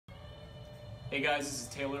Hey guys, this is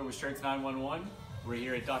Taylor with Shirts 911. We're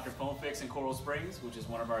here at Dr. Foam Fix in Coral Springs, which is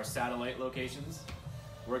one of our satellite locations.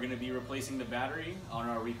 We're going to be replacing the battery on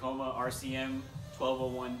our Ricoma RCM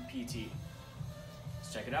 1201 PT.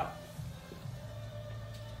 Let's check it out.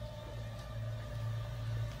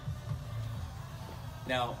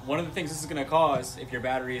 Now, one of the things this is going to cause if your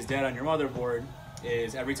battery is dead on your motherboard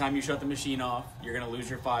is every time you shut the machine off, you're going to lose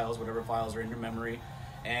your files, whatever files are in your memory,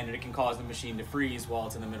 and it can cause the machine to freeze while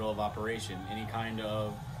it's in the middle of operation. Any kind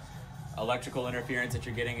of electrical interference that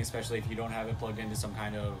you're getting, especially if you don't have it plugged into some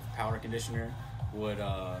kind of power conditioner, would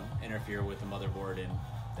interfere with the motherboard, and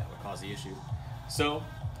that would cause the issue. So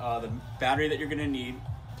the battery that you're going to need,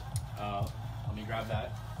 let me grab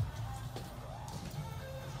that.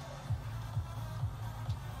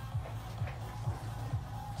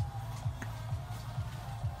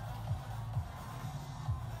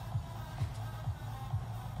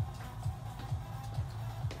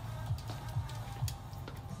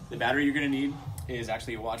 The battery you're going to need is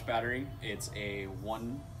actually a watch battery. It's a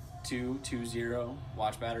 1220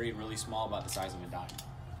 watch battery, really small, about the size of a dime.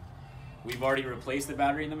 We've already replaced the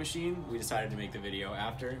battery in the machine. We decided to make the video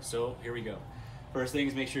after, so here we go. First thing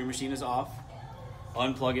is make sure your machine is off.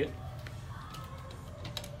 Unplug it.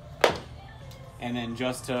 And then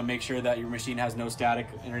just to make sure that your machine has no static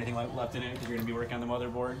and anything left in it, because you're going to be working on the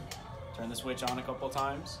motherboard, turn the switch on a couple of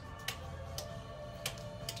times.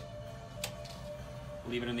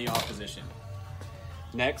 Leave it in the off position.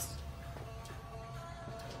 Next,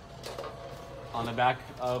 on the back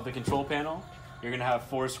of the control panel, you're gonna have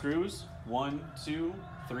 4 screws. 1, 2,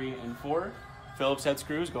 3, and 4. Phillips head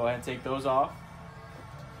screws, go ahead and take those off.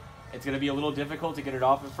 It's gonna be a little difficult to get it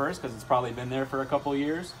off at first because it's probably been there for a couple of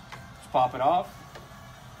years. Just pop it off,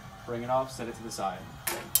 bring it off, set it to the side.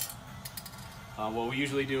 What we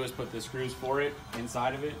usually do is put the screws for it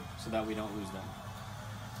inside of it so that we don't lose them.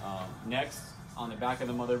 Next, on the back of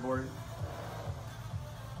the motherboard,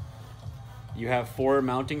 you have 4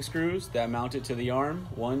 mounting screws that mount it to the arm.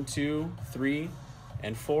 1, 2, 3,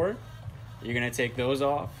 and 4. You're going to take those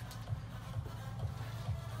off.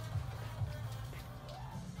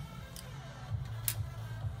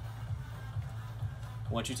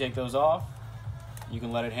 Once you take those off, you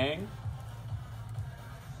can let it hang.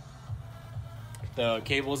 The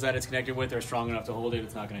cables that it's connected with are strong enough to hold it.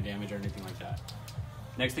 It's not going to damage or anything like that.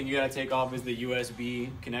 Next thing you gotta take off is the USB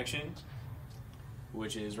connection,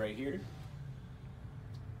 which is right here.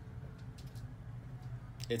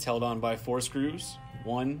 It's held on by 4 screws.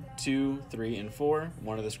 1, 2, 3, and 4.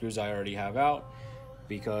 One of the screws I already have out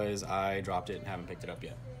because I dropped it and haven't picked it up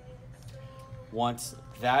yet. Once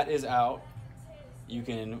that is out, you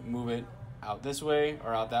can move it out this way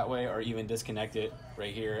or out that way, or even disconnect it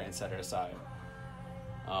right here and set it aside.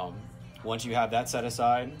 Once you have that set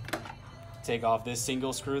aside, take off this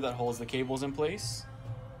single screw that holds the cables in place.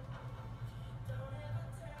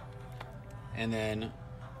 And then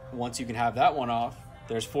once you can have that one off,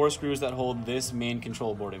 there's 4 screws that hold this main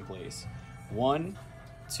control board in place. 1,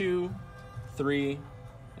 2, 3,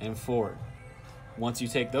 and 4. Once you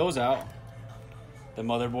take those out, the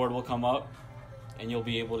motherboard will come up and you'll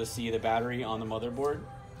be able to see the battery on the motherboard.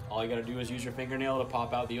 All you gotta do is use your fingernail to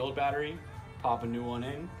pop out the old battery, pop a new one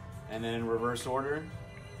in, and then in reverse order,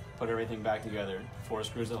 put everything back together. 4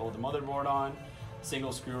 screws that hold the motherboard on,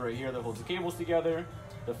 single screw right here that holds the cables together,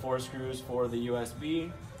 the 4 screws for the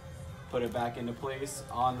USB, put it back into place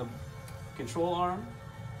on the control arm,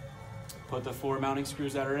 put the 4 mounting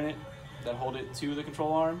screws that are in it that hold it to the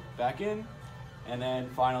control arm back in, and then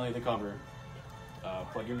finally the cover.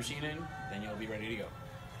 Plug your machine in, then you'll be ready to go.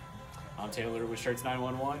 I'm Taylor with Shirts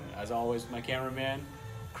 911. As always, my cameraman,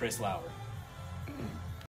 Chris Lauer.